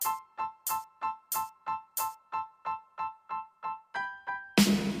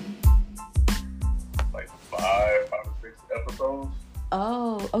episodes.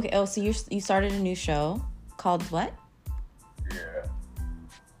 Oh, okay. Oh, so you started a new show called what? Yeah,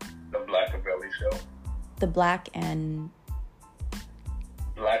 the Blackavelli show. The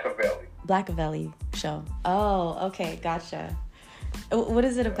Blackavelli show. Oh, okay, gotcha. What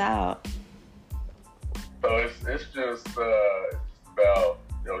is it about? So it's just about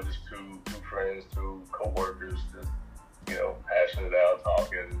just two friends, two co-workers, just hashing it out,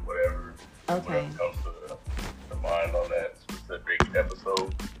 talking, whatever. Okay. Whatever comes to the mind on that specific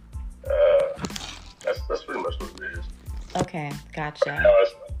episode. That's pretty much what it is. Okay, gotcha. Now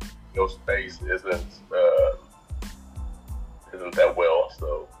it's space isn't that well,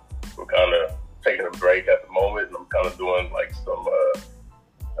 so we're kind of taking a break at the moment, and I'm kind of doing like some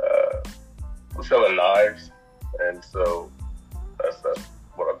I'm selling knives, and so that's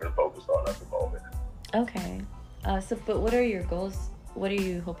what I've been focused on at the moment. Okay. But what are your goals? What are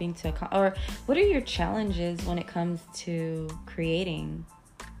you hoping to, or what are your challenges when it comes to creating?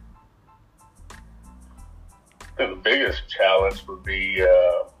 I think the biggest challenge would be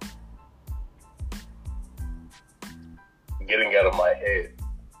getting out of my head.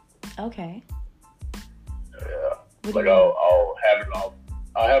 Okay. Yeah. Like I'll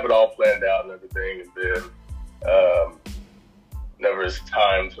have it all planned out and everything, and then whenever it's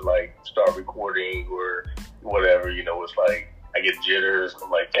time to like start recording or whatever, it's like I get jitters. I'm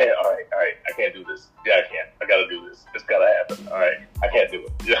like, hey, all right, I can't do this. Yeah, I can't. I gotta do this. It's gotta happen. All right, I can't do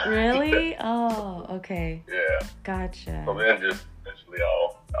it. Yeah. Really? Oh, okay. Yeah. Gotcha. So then just eventually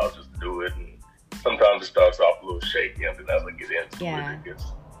I'll just do it, and sometimes it starts off a little shaky, and then as I get into it, it gets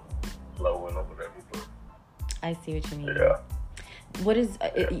flowing or whatever. But I see what you mean. Yeah. What is?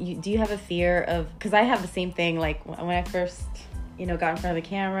 Do you have a fear of? Because I have the same thing. Like when I first, got in front of the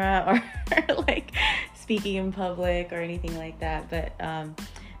camera or like speaking in public or anything like that. But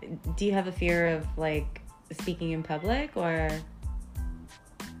do you have a fear of like speaking in public or?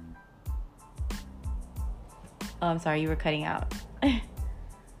 Oh, I'm sorry, you were cutting out.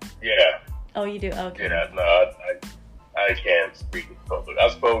 Yeah. Oh, you do? Okay. Yeah, no, I can't speak in public. I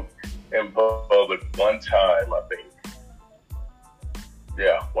spoke in public one time, I think.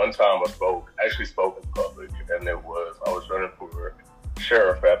 Yeah, one time I actually spoke in public, and I was running for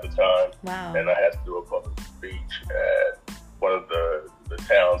sheriff at the time. Wow. And I had to do a public speech at one of the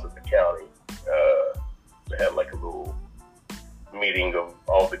towns in the county. They had like a little meeting of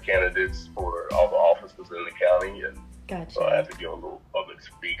all the candidates for all the offices in the county, and gotcha. So I had to give a little public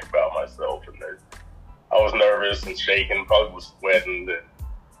speak about myself, and I was nervous and shaking, probably was sweating, and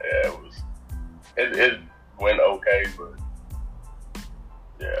it went okay, but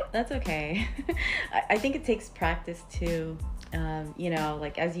yeah. That's okay. I think it takes practice too,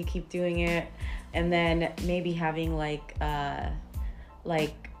 like as you keep doing it, and then maybe having like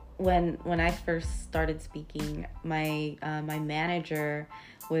when I first started speaking, my manager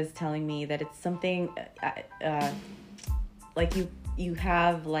was telling me that it's something like you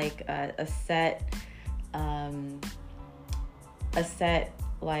have like a set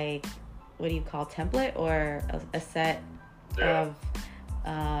like, what do you call, template, or a set of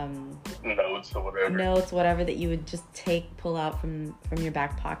notes, whatever, that you would just pull out from your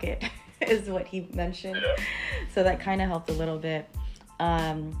back pocket is what he mentioned. Yeah. So that kind of helped a little bit.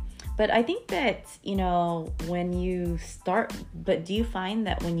 But I think that, when you start, but do you find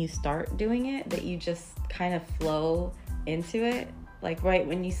that when you start doing it, that you just kind of flow into it? Like, right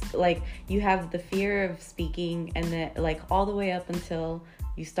when you have the fear of speaking, and then like all the way up until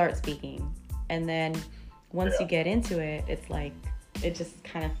you start speaking. And then once you get into it, it's like, it just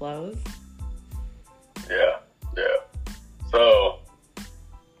kind of flows. Yeah. So,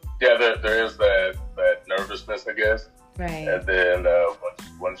 yeah, there is that nervousness, I guess. Right. And then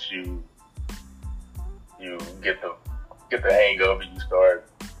once you get the hang of it, you start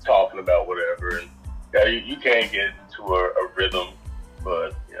talking about whatever, and you can get into a rhythm,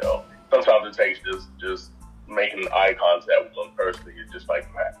 but sometimes it takes just making eye contact with one person. You're just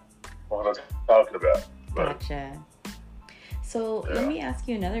like, man, what was I talking about? Gotcha. So let me ask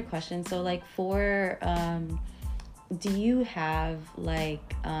you another question. So like for do you have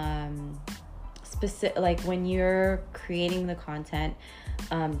like specific, like when you're creating the content,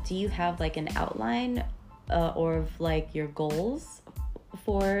 do you have like an outline or of like your goals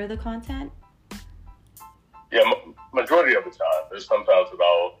for the content? Yeah, majority of the time. There's sometimes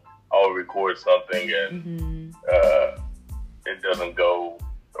that I'll record something and it doesn't go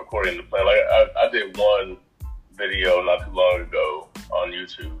according to plan. Like I did one video not too long ago on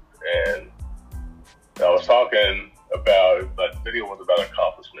YouTube, and I was talking about, like, the video was about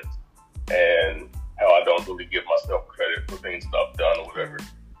accomplishments and how I don't really give myself credit for things that I've done or whatever.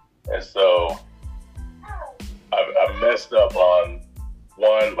 And so I messed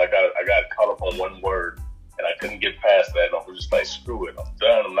through it. I'm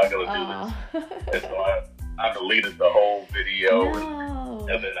done. I'm not gonna do this. And so I deleted the whole video, No.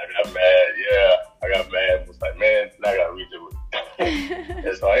 and then I got mad. Yeah, I got mad. Was like, man, now I gotta redo it.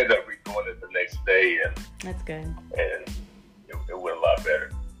 And so I ended up redoing it the next day, and that's good. And it went a lot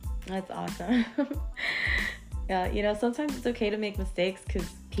better. That's awesome. Yeah, sometimes it's okay to make mistakes because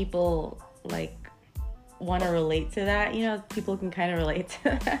people like want to relate to that. People can kind of relate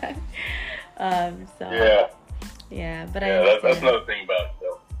to that. So yeah, but that's another thing about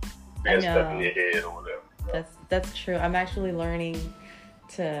being stuck in your head or whatever. That's true. I'm actually learning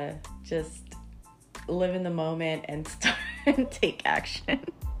to just live in the moment and start and take action.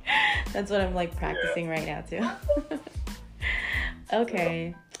 That's what I'm like practicing right now too.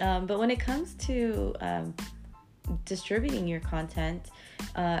 Okay. But when it comes to distributing your content,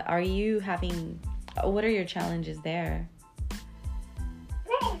 what are your challenges there?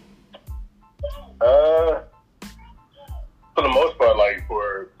 For the most part, like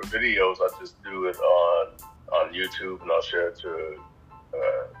for videos, I just do it on YouTube, and I'll share it to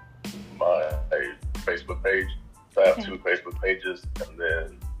my Facebook page. So I have 2 Facebook pages, and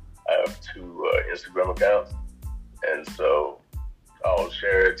then I have 2 Instagram accounts, and so I'll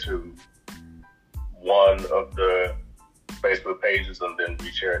share it to one of the Facebook pages, and then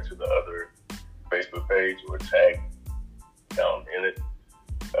reshare it to the other Facebook page or tag down in it.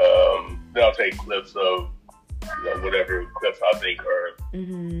 Then I'll take clips of whatever clips I think are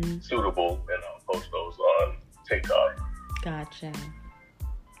suitable, and I'll post those on TikTok. Gotcha.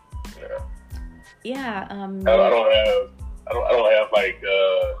 Yeah. Yeah. I don't have like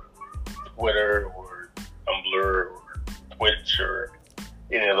Twitter or Tumblr or Twitch or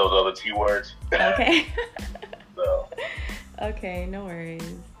any of those other T words. Okay. So. Okay, no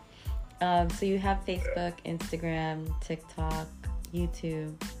worries. So you have Facebook, Instagram, TikTok,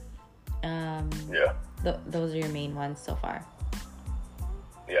 YouTube. Those are your main ones so far.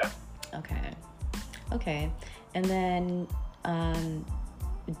 Yeah. Okay. And then,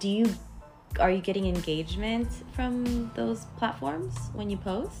 are you getting engagement from those platforms when you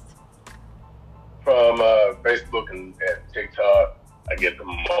post? From Facebook and TikTok, I get the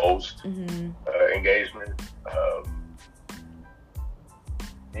most engagement.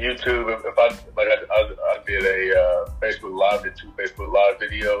 YouTube, if I did a Facebook Live, did 2 Facebook Live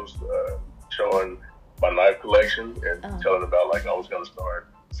videos showing my knife collection and telling about like I was going to start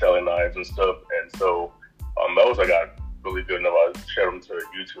selling knives and stuff. And so on those, I got really good. And I shared them to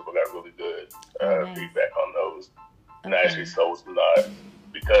YouTube. I got really good feedback on those. And I actually sold some knives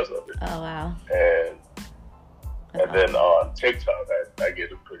because of it. Oh, wow. And then on TikTok, I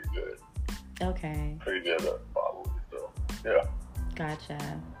get it pretty good. Okay. Pretty good followers. So, yeah. Gotcha.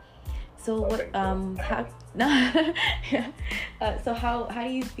 So what? So how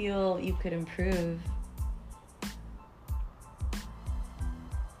do you feel you could improve?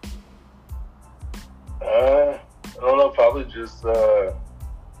 I don't know. Probably just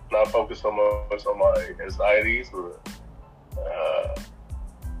not focus so much on my anxieties, or I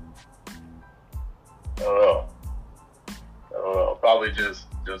don't know. Probably just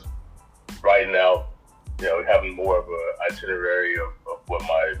writing out, having more of an itinerary of what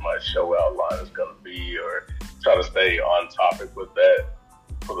my show outline is going to be, or try to stay on topic with that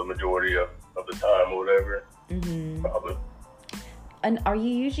for the majority of the time or whatever. Probably. And are you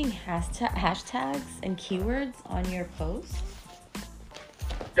using hashtags and keywords on your posts?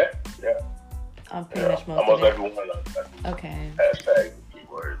 Yeah. On pretty much most almost of it. everyone. Okay. Hashtags and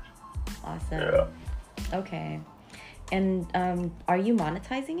keywords. Awesome. Yeah. Okay. And are you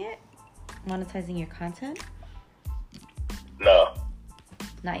monetizing it? Monetizing your content? No.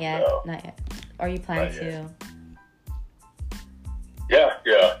 Not yet. No. Not yet. Are you planning to? Yeah.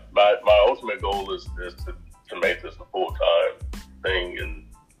 My ultimate goal is to make this a full-time thing and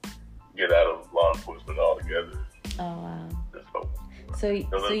get out of law enforcement altogether. Oh, wow. Just focus. So you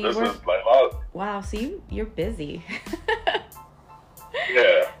work. Is like, wow. So you're busy.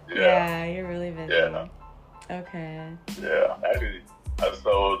 Yeah. You're really busy. Yeah. Okay. Yeah. Actually, I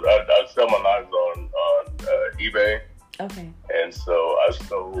sell my knives on eBay. Okay. And so I've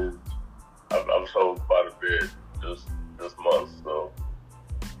sold quite a bit this month. So.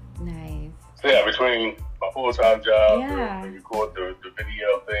 Nice. So yeah, between my full-time job, and record the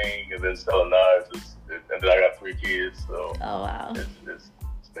video thing, and then selling knives, and then I got 3 kids, so oh wow, it's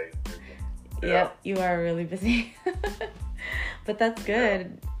staying busy. Yep, you are really busy, but that's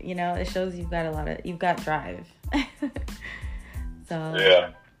good. It shows you've got drive. So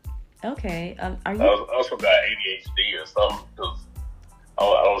yeah. Okay. Are you? I also got ADHD or something, because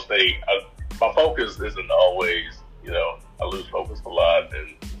I don't stay. My focus isn't always, I lose focus a lot,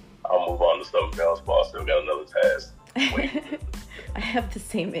 and I'll move on to something else, but I still got another task I have the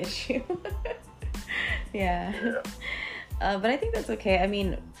same issue. Yeah. But I think that's okay. I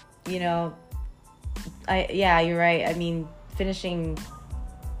mean, you know, you're right. I mean, finishing,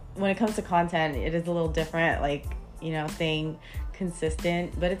 when it comes to content, it is a little different, like, you know, staying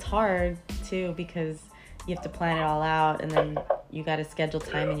consistent, but it's hard too, because you have to plan it all out, and then you got to schedule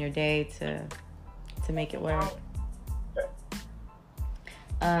time in your day to make it work.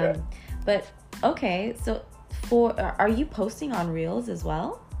 But okay, so are you posting on Reels as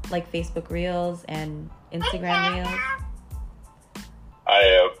well, like Facebook Reels and Instagram Reels? I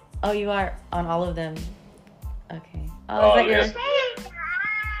am. Oh, you are on all of them. Okay. Oh, is that yes.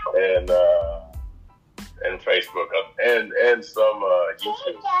 And Facebook and some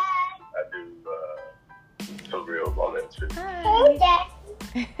YouTube. I do some reels on there too. Hi.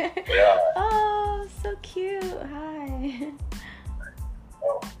 Yeah. Oh, so cute. Hi.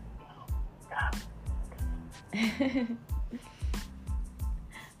 Oh.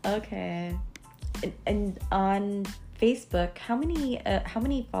 Okay. And on Facebook, how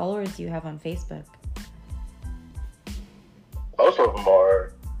many followers do you have on Facebook? Most of them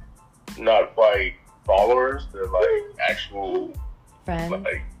are not quite followers. They're like actual friends,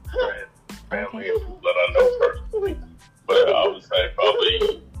 like family, and people that I know personally. But I would say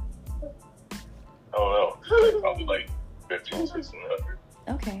probably, I don't know, probably like 1,500, 1,600.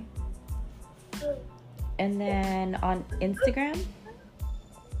 Okay. And then on Instagram?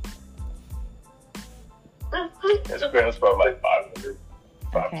 Instagram's probably like 500.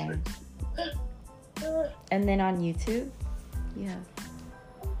 Okay. 6. And then on YouTube? Yeah.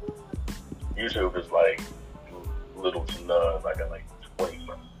 YouTube is like little to none. I got like 20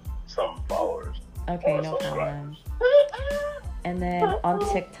 some followers. Okay, no problem. And then on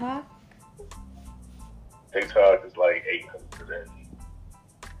TikTok? TikTok is like 800 and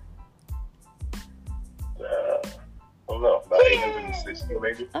I don't know, about 860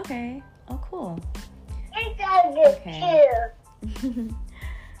 maybe. Okay. Oh, cool. Okay.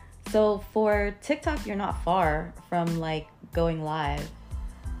 So for TikTok, you're not far from like going live,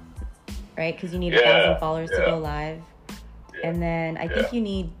 right? Because you need 1,000 followers to go live, and then I think you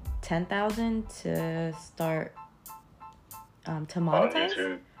need 10,000 to start to monetize. On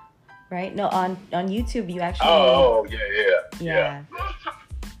YouTube. Right? No, on YouTube you actually. Oh yeah.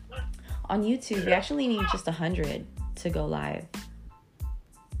 On YouTube, you actually need just 100 to go live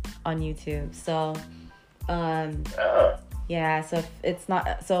on YouTube. So, yeah.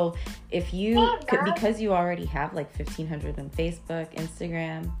 So if you could, because you already have like 1,500 on Facebook,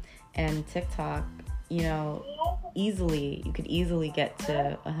 Instagram, and TikTok, you know, you could easily get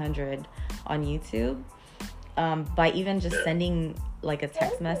to 100 on YouTube. By even just sending like a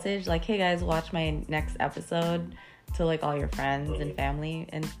text message, like, "Hey guys, watch my next episode," to like all your friends and family,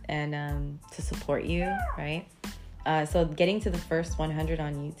 and to support you, right? So getting to the first 100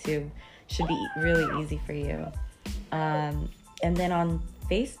 on YouTube should be really easy for you. And then on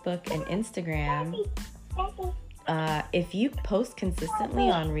Facebook and Instagram, if you post consistently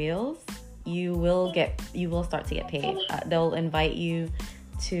on Reels, you will start to get paid. They'll invite you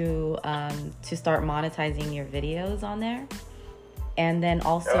to start monetizing your videos on there. And then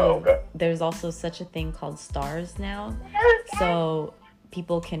also, there's also such a thing called stars now. So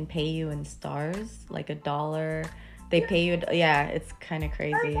people can pay you in stars, like $1. They pay you, it's kind of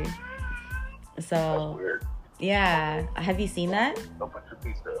crazy. So, that's weird. Yeah. Have you seen that? Don't put your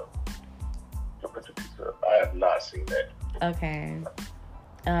pizza up. I have not seen that. Okay.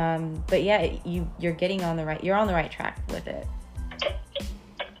 But yeah, you're on the right track with it.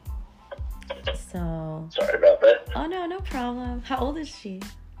 So. Sorry about that. Oh no problem. How old is she?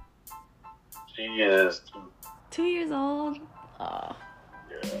 She is 2 years old. Oh.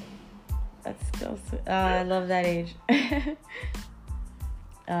 Yeah. That's so sweet. I love that age. I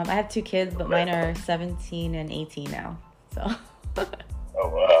have 2 kids, but mine are 17 and 18 now. So. Oh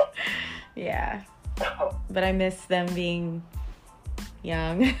wow. Yeah. But I miss them being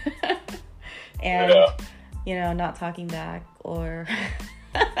young and you know, not talking back or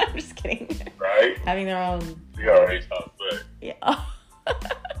I'm just kidding. Right. Having their own. She already talks back. Yeah.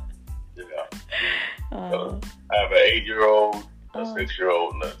 Yeah. Oh. I have an 8-year-old, a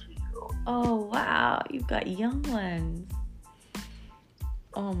 6-year-old, and a 2-year-old. Oh wow, you've got young ones.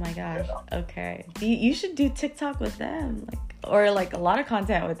 Oh my gosh. Yeah. Okay. You should do TikTok with them, or a lot of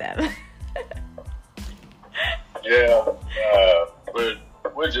content with them. Yeah.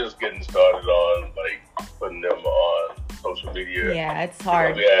 We're just getting started on putting them on social media. Yeah, it's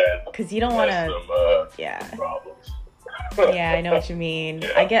hard because you don't want to. Problems. Yeah, I know what you mean.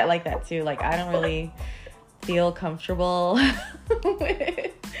 Yeah. I get like that too. Like, I don't really feel comfortable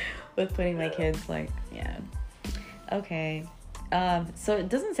with putting my kids Okay. So it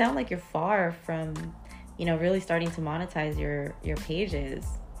doesn't sound like you're far from, really starting to monetize your pages.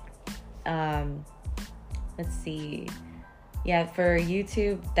 Let's see. Yeah, for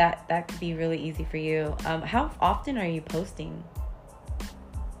YouTube, that could be really easy for you. How often are you posting?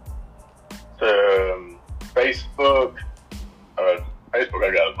 Facebook, Facebook,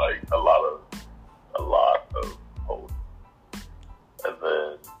 I got like a lot of posts, and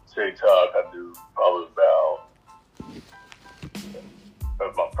then TikTok, I do probably about.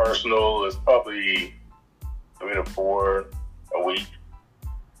 My personal is probably 3 to 4 a week,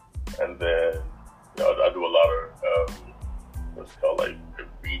 and then I do a lot of what's called like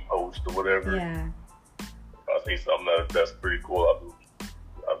repost or whatever. Yeah. If I see something that's pretty cool,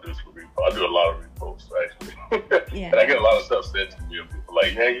 I'll do some repost. I do a lot of reposts actually, Yeah. And I get a lot of stuff sent to me of people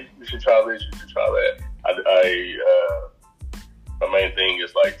like, hey, you should try this, you should try that. My main thing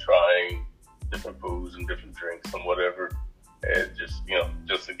is like trying different foods and different drinks and whatever. And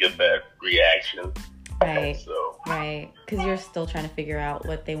just to get that reaction. Right. So. Right. Because you're still trying to figure out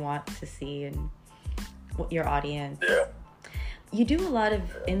what they want to see and what your audience. Yeah. You do a lot of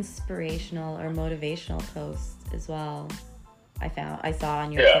inspirational or motivational posts as well. I saw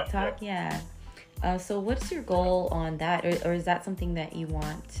on your TikTok. Yeah. So what's your goal on that, or is that something that you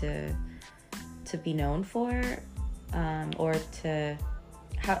want to be known for, or to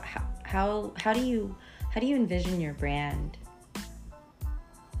how do you envision your brand?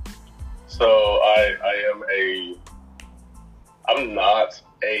 So I'm not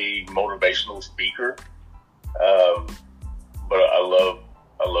a motivational speaker, but I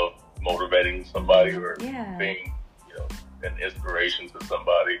love motivating somebody or being, an inspiration to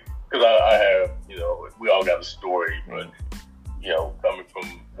somebody. Because I have, we all got a story, but, coming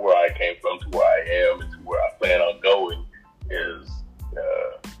from where I came from to where I am and to where I plan on going is,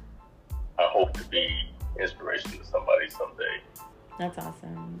 I hope to be inspiration to somebody someday. That's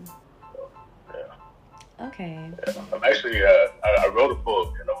awesome. So, yeah. Okay. Yeah. I'm actually, I wrote a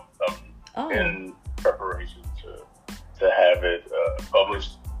book, and I'm in preparation to have it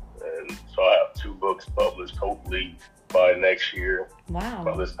published. And so I have 2 books published, hopefully by next year. Wow.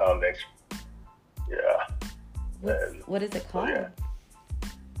 By this time next year. Yeah. What is it called?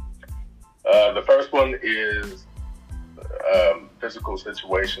 So, the first one is Physical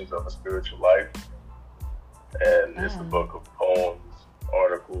Situations of a Spiritual Life. And it's a book of poems,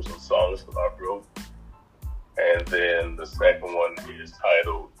 articles, and songs that I wrote. And then the second one is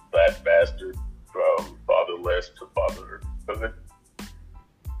titled That Bastard, From Fatherless to Fatherhood.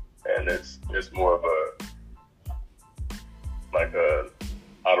 And it's more of a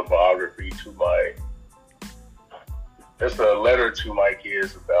autobiography it's a letter to my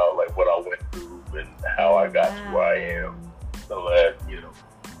kids about like what I went through and how I got to where I am. So that,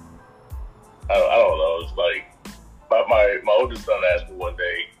 I don't know, it's like my oldest son asked me one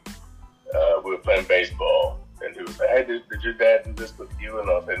day, we were playing baseball, and he was like, hey, did your dad do this with you? And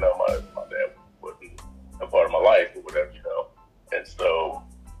I was like, no, my dad wasn't a part of my life or whatever, And so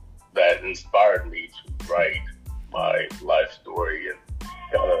that inspired me to write my life story and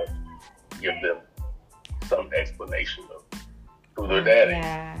kind of give them some explanation of who their dad is.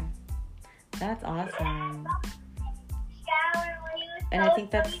 Yeah, that's awesome. And I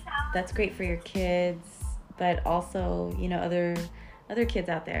think that's great for your kids, but also, other kids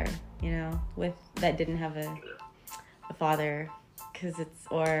out there, with that didn't have a father,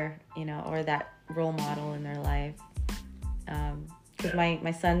 or that role model in their life. Because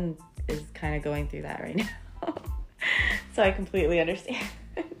my son is kind of going through that right now, so I completely understand.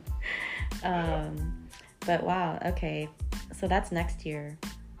 But wow, okay, so that's next year.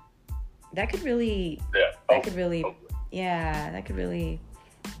 That could really,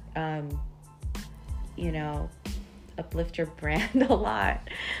 uplift your brand a lot.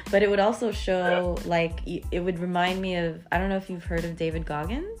 But it would also show, it would remind me of, I don't know if you've heard of David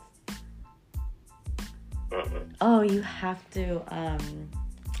Goggins. Oh, you have to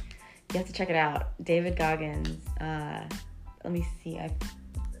check it out. David Goggins. Let me see. I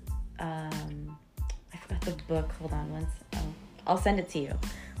forgot the book. Hold on once. I'll send it to you.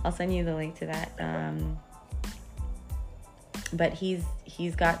 I'll send you the link to that. But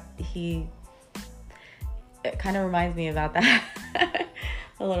it kind of reminds me about that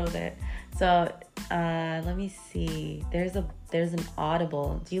a little bit. So let me see. There's an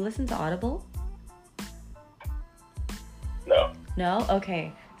Audible. Do you listen to Audible? No?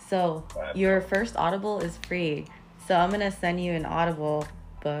 Okay. So your first Audible is free. So I'm going to send you an Audible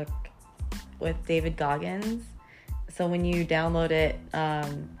book with David Goggins. So when you download it,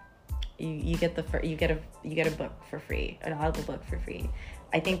 you get a book for free, an Audible book for free.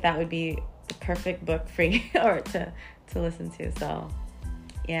 I think that would be the perfect book for you or to listen to. So,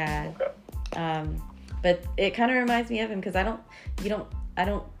 yeah. Okay. But it kind of reminds me of him because I don't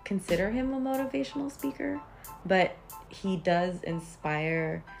consider him a motivational speaker, but he does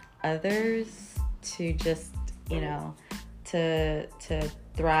inspire others to just, to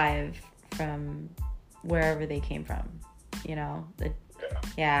thrive from wherever they came from,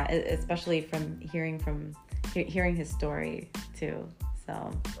 especially from hearing his story too.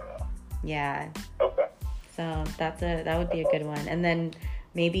 So, yeah. Okay. So that would be a good one. And then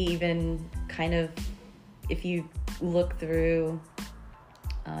maybe even kind of, if you look through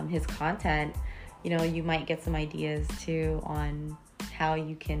his content, you might get some ideas too on how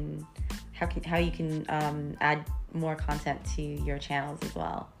you can add more content to your channels as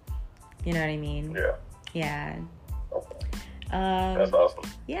well. You know what I mean? Yeah. Yeah. Okay. That's awesome.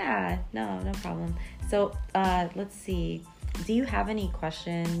 Yeah. No problem. So let's see. Do you have any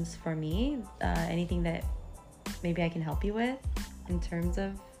questions for me? Anything that maybe I can help you with in terms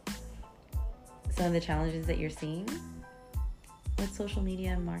of some of the challenges that you're seeing with social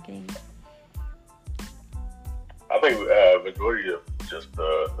media and marketing? I think majority of just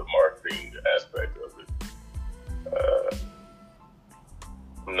the marketing aspect of it.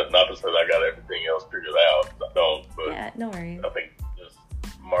 Not to say that I got everything else figured out. I don't. But yeah, no worries. I think just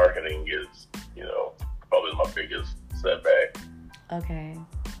marketing is, probably my biggest setback. Okay.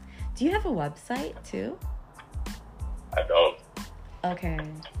 Do you have a website too? I don't. Okay.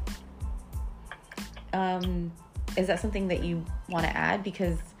 Is that something that you want to add?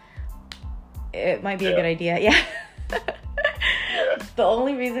 Because it might be a good idea. Yeah. Yeah. The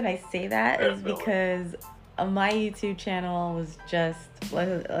only reason I say that Definitely. is because my YouTube channel was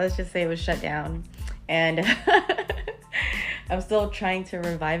let's just say it was shut down. And I'm still trying to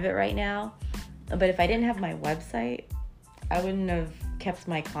revive it right now. But if I didn't have my website, I wouldn't have kept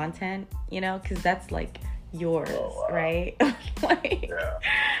my content, because that's like yours, right? Like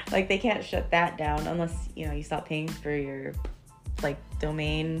they can't shut that down unless, you stop paying for your like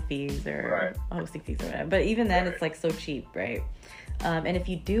domain fees or hosting fees or whatever. But even then it's like so cheap, right? And if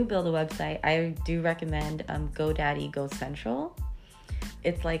you do build a website, I do recommend GoDaddy Go Central.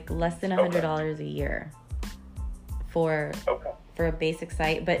 It's like less than $100 a year for a basic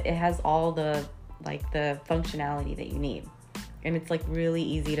site, but it has all the functionality that you need. And it's like really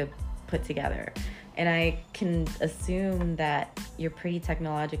easy to put together. And I can assume that you're pretty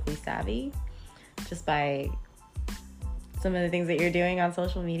technologically savvy just by some of the things that you're doing on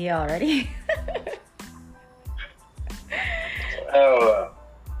social media already.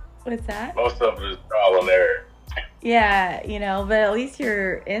 What's that? Most of it is trial and error. Yeah, but at least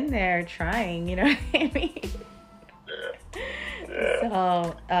you're in there trying, you know what I mean?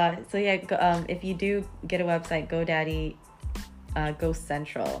 Yeah. So if you do get a website, GoDaddy Go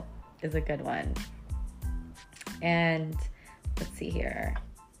Central is a good one. And let's see here.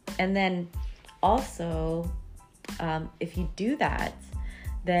 And then also, if you do that,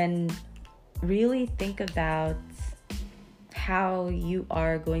 then really think about how you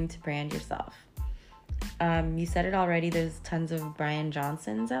are going to brand yourself. You said it already, there's tons of Brian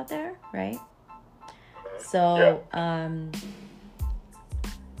Johnsons out there, right? So, and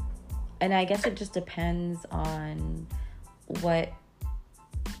I guess it just depends on what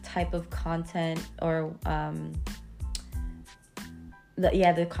type of content or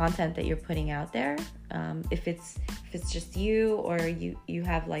the content that you're putting out there. If it's just you, or you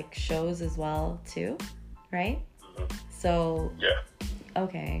have like shows as well too, right? So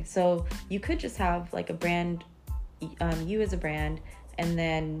okay, so you could just have like a brand, you as a brand, and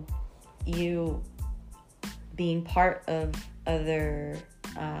then you being part of other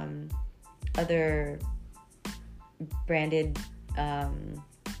branded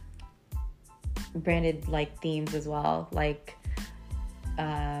like themes as well, like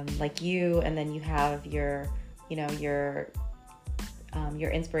you, and then you have your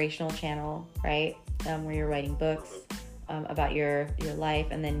inspirational channel, right? Where you're writing books about your life,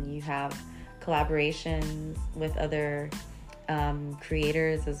 and then you have collaborations with other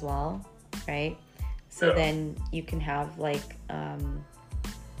creators as well, right? So then you can have like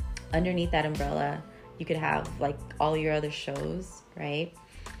underneath that umbrella, you could have like all your other shows, right?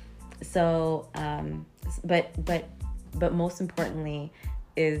 So but most importantly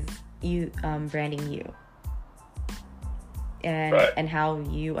is you branding you, and how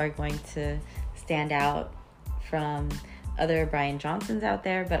you are going to stand out from other Brian Johnsons out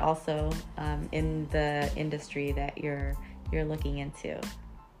there, but also in the industry that you're looking into.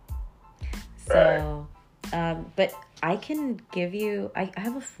 So, but I can give you, I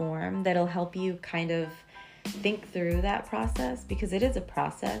have a form that'll help you kind of think through that process, because it is a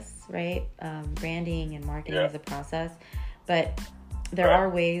process, right? Branding and marketing is a process, but there are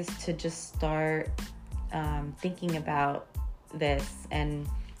ways to just start thinking about this and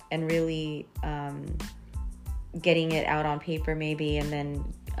really getting it out on paper maybe, and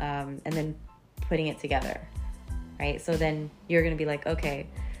then putting it together, right? So then you're gonna be like, okay,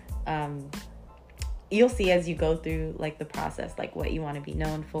 you'll see as you go through like the process, like what you want to be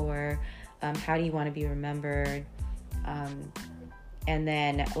known for, how do you want to be remembered, and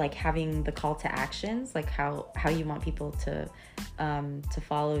then like having the call to actions, like how you want people to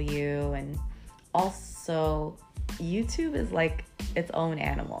follow you. And also YouTube is like its own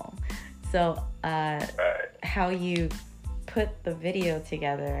animal, so how you put the video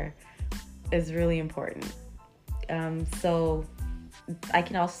together is really important. So I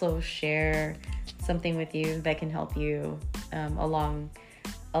can also share something with you that can help you along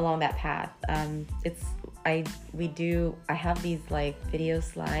that path. I have these like video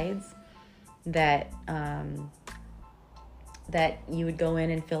slides that you would go in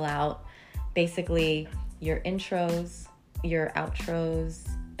and fill out, basically your intros, your outros,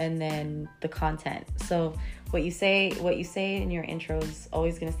 and then the content. So what you say in your intro is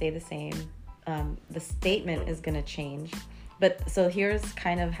always going to stay the same. The statement is going to change. But so here's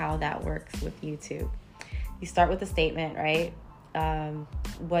kind of how that works with YouTube. You start with a statement, right?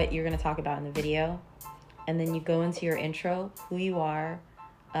 What you're going to talk about in the video. And then you go into your intro, who you are,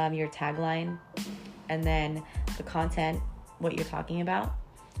 your tagline, and then the content, what you're talking about,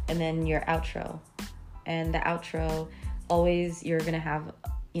 and then your outro. And the outro, always you're going to have,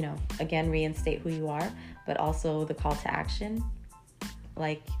 again, reinstate who you are, but also the call to action.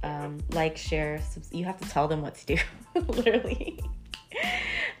 Like, share, you have to tell them what to do, literally.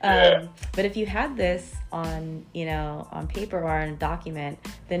 But if you had this on paper or on a document,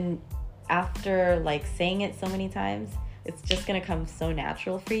 then after like saying it so many times, it's just going to come so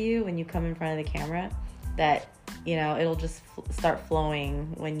natural for you when you come in front of the camera that, it'll just start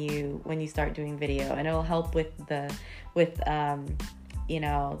flowing when you start doing video, and it'll help with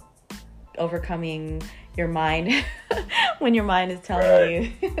overcoming your mind when your mind is telling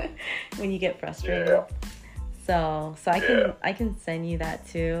you when you get frustrated. So I can send you that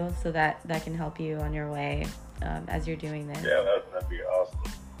too, so that can help you on your way as you're doing this. That'd be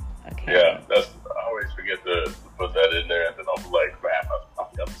awesome. Okay. I always forget to put that in there, and then I'll be like, crap, I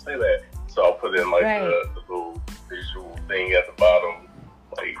forgot to say that. So I'll put in like the little visual thing at the bottom,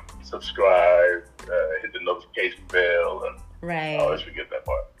 like subscribe, hit the notification bell, and I always forget that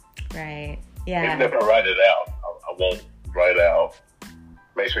part. Right. Yeah. Even if I write it out, I won't write out.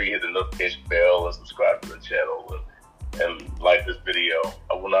 Make sure you hit the notification bell and subscribe to the channel and like this video.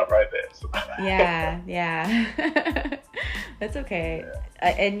 I will not write that. So. Yeah. That's okay.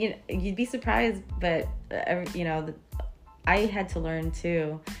 And you'd be surprised, but I had to learn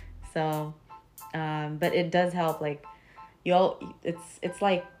too. So, but it does help. Like it's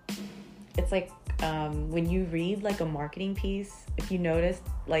like when you read like a marketing piece, if you notice,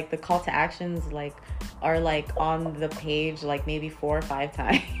 like the call to actions are on the page like maybe 4 or 5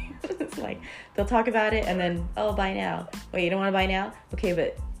 times. It's like they'll talk about it and then, oh, buy now. Wait, you don't want to buy now? Okay,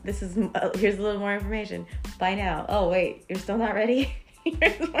 but this is here's a little more information. Buy now. Oh wait, you're still not ready?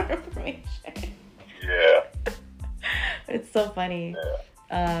 Here's more information. Yeah. It's so funny.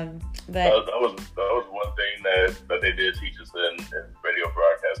 Yeah. But that was one thing that they did teach us in radio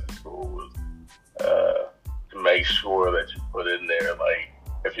broadcasting school was to make sure that you put in there, like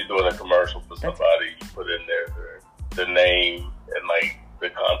if you're doing a commercial for somebody, you put in there the name and like the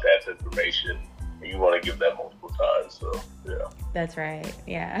contact information, and you want to give that multiple times. So yeah, that's right.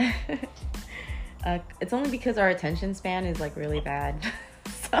 Yeah. It's only because our attention span is like really bad.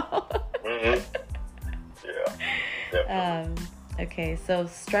 So yeah, definitely. Okay, so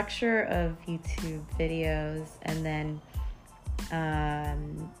structure of YouTube videos, and then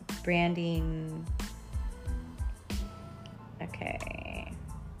branding.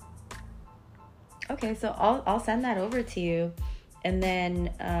 Okay, so I'll send that over to you, and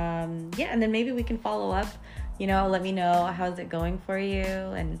then and then maybe we can follow up. Let me know how's it going for you,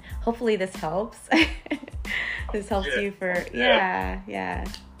 and hopefully this helps. This helps you for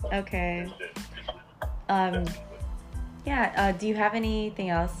Okay. Do you have anything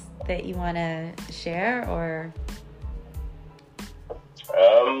else that you want to share, or?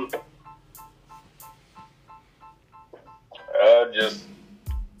 Just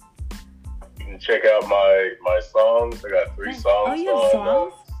you can check out my songs. I got 3 songs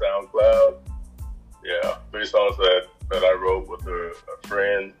on SoundCloud. Yeah, 3 songs that I wrote with a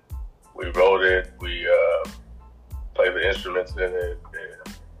friend. We wrote it. We played the instruments in it.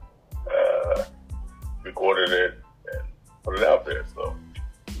 And, recorded it and put it out there. So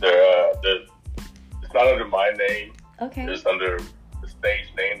it's not under my name. Okay. It's under the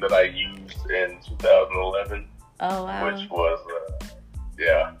stage name that I used in 2011. Oh, wow. Which was,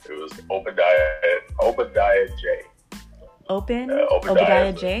 it was Obadiah J.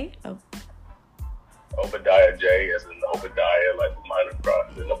 Obadiah J? Oh. Obadiah J as in Obadiah, like the minor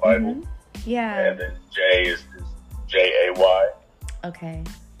prophet in the Bible. Mm-hmm. Yeah. And then J is Jay. Okay.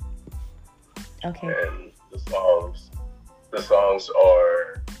 And the songs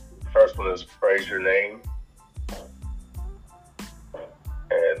are, the first one is Praise Your Name.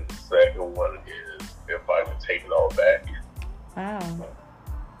 And the second one is If I Could Take It All Back. Wow.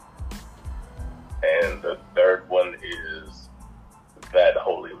 And the third one is That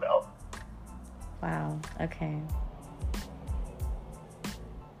Holy Mountain. Wow. Okay.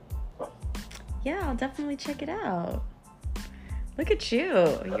 Yeah, I'll definitely check it out. Look at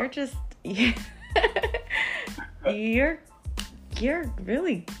you. You're just you're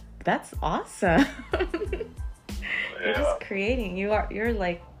really, that's awesome. You're just creating. You're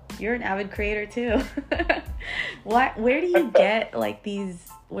an avid creator too. Where do you get like these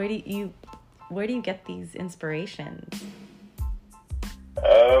where do you get these inspirations?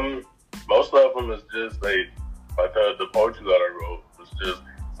 Most of them is just the poetry that I wrote was just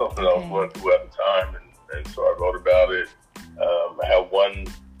something I was going through at the time, and so I wrote about it. I have one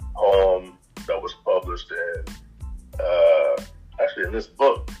poem that was published in this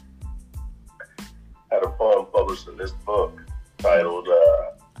book. I had a poem published in this book titled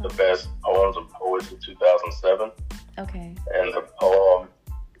The Best Poems of Poets of 2007. Okay. And the poem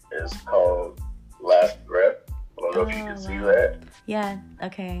is called Last Breath. I don't know if you can see that. Yeah,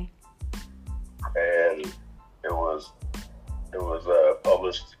 okay. And it was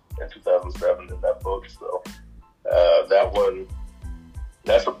published in 2007 in that book. So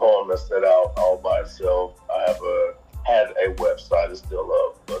that's a poem that's set out all by itself. I had a website. It's still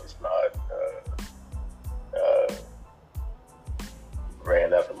up, but it's not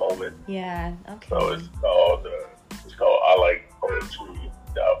ran at the moment. Yeah, okay. So it's called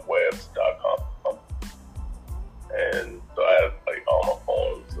ILikePoetry.webs.com. And so I had like all my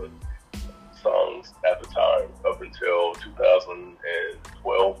poems and songs at the time up until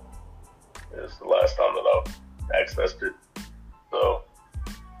 2012 is the last time that I've accessed it. So,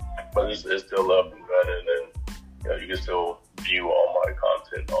 but it's still up and running, and you can still view all my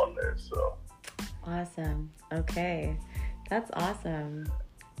content on there. So awesome. Okay, that's awesome.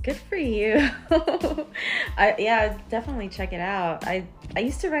 Good for you. I definitely check it out. I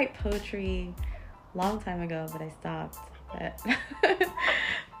used to write poetry a long time ago, but I stopped. But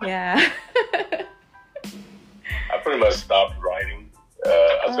yeah. I pretty much stopped writing.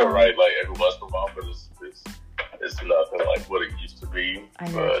 I still write like every once in a while, but it's nothing like what it used to be. I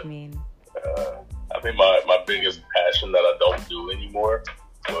know what you mean. I think my biggest passion that I don't do anymore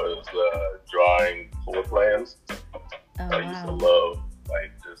was drawing floor plans. I used to love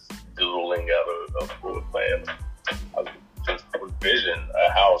like just doodling out of floor plans. I would vision a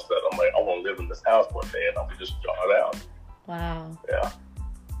house that I'm like, I want to live in this house one day, and I would just draw it out. Wow. Yeah.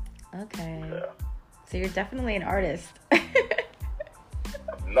 Okay. Yeah. So you're definitely an artist.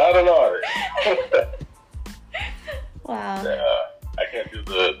 Not an artist. Wow. Yeah. I can't do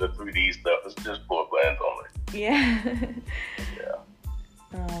the 3D stuff. It's just floor plans only. Yeah. Yeah.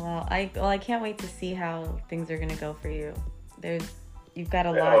 Oh wow. I can't wait to see how things are gonna go for you. You've got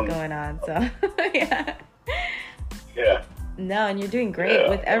a lot going on, so yeah. Yeah. No, and you're doing great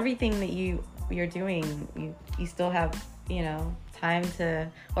with everything that you're doing. You still have, time to,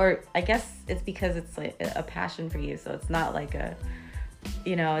 or I guess it's because it's like a passion for you, so it's not like it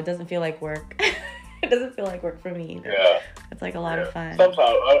doesn't feel like work. It doesn't feel like work for me either. Yeah. It's like a lot of fun.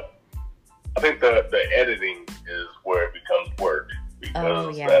 Sometimes I think the editing is where it becomes work.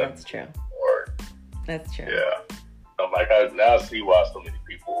 Because that's true. Work. That's true. Yeah. I'm like, I now see why so many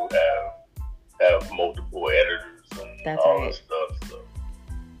people have multiple editors and this stuff. So,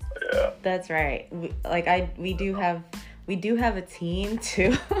 yeah. That's right. We do have a team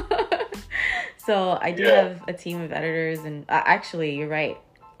too. So I do have a team of editors, and actually, you're right.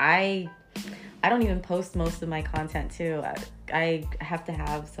 I don't even post most of my content too. I have to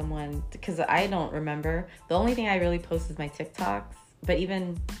have someone, because I don't remember. The only thing I really post is my TikToks, but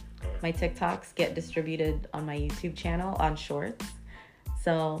even my TikToks get distributed on my YouTube channel on Shorts.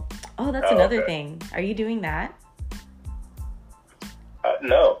 So, that's another thing. Are you doing that?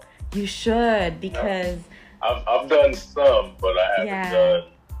 No. You should, because I've done some, but I haven't done.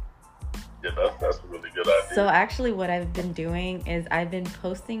 Yeah, that's a really good idea. So actually what I've been doing is I've been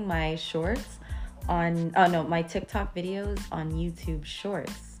posting my shorts my TikTok videos on YouTube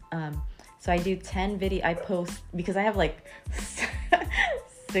Shorts. So I do 10 video. I post because I have like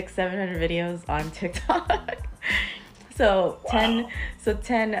 700 videos on TikTok. So Wow. 10.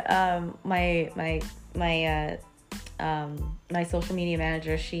 My social media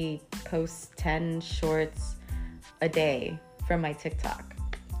manager, she posts 10 shorts a day from my TikTok.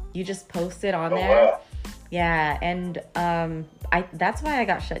 You just post it on there. Wow. Yeah, and that's why I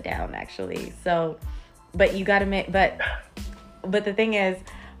got shut down actually. So, but you got to make but the thing is,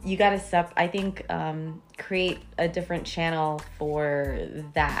 you got to I think create a different channel for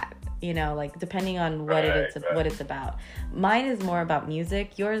that. You know, like depending on what what it's about. Mine is more about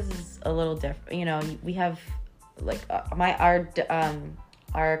music. Yours is a little different. You know, we have like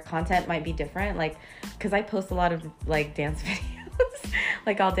our content might be different. Like, cause I post a lot of like dance videos.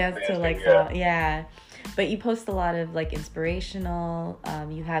 Like I'll dance to like yeah. But you post a lot of like inspirational.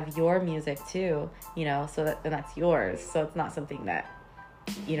 You have your music too. You know, so that's yours. So it's not something that,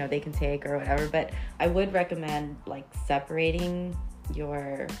 you know, they can take or whatever. But I would recommend like separating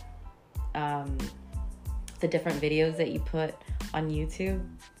your the different videos that you put on YouTube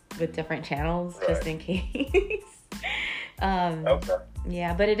with different channels, just in case. Okay.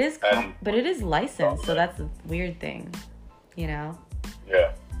 Yeah, but it is licensed, so that's a weird thing, you know.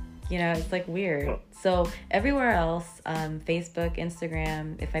 Yeah. You know, it's like weird. So everywhere else, Facebook,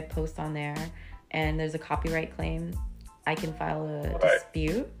 Instagram, if I post on there and there's a copyright claim, I can file a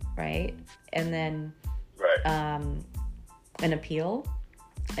dispute, right? And then an appeal.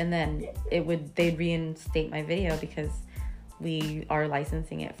 And then they'd reinstate my video because we are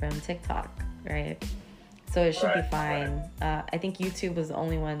licensing it from TikTok, right? So it should be fine. I think YouTube was the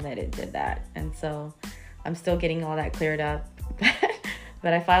only one that it did that. And so I'm still getting all that cleared up.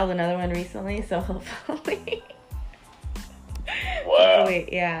 But I filed another one recently, so hopefully. Wow. Hopefully,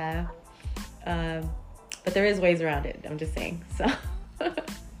 yeah. But there is ways around it, I'm just saying. So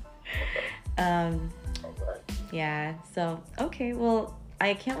yeah. So okay, well,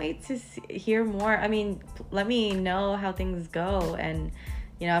 I can't wait to hear more. I mean, let me know how things go, and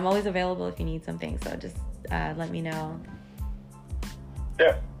you know, I'm always available if you need something. So just let me know.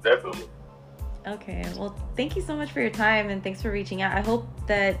 Yeah, definitely. Okay. Well, thank you so much for your time, and thanks for reaching out. I hope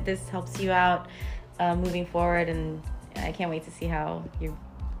that this helps you out moving forward, and I can't wait to see how you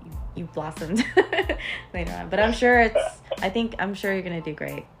blossomed later on. But I'm sure I'm sure you're gonna do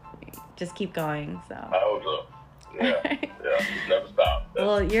great. Just keep going. So. I hope so. Yeah, yeah, never stop.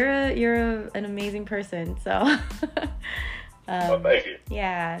 Well, you're an amazing person, so. Well, thank you.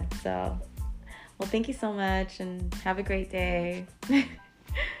 Yeah, so. Well, thank you so much, and have a great day.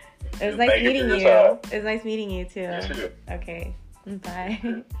 It was nice meeting you. It was nice meeting you too. You too. Okay, bye.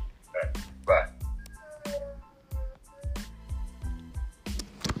 Okay. Bye.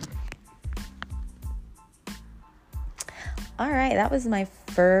 All right, that was my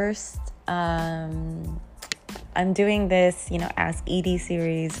first. I'm doing this, you know, Ask Edie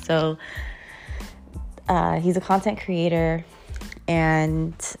series. So he's a content creator,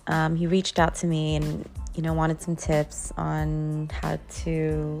 and he reached out to me and, you know, wanted some tips on how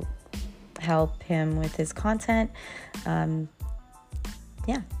to help him with his content.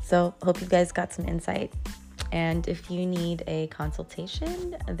 Yeah, so hope you guys got some insight. And if you need a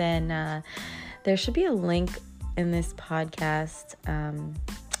consultation, then there should be a link in this podcast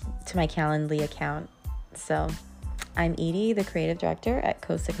to my Calendly account. So I'm Edie, the creative director at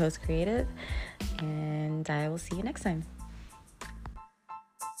Coast to Coast Creative, and I will see you next time.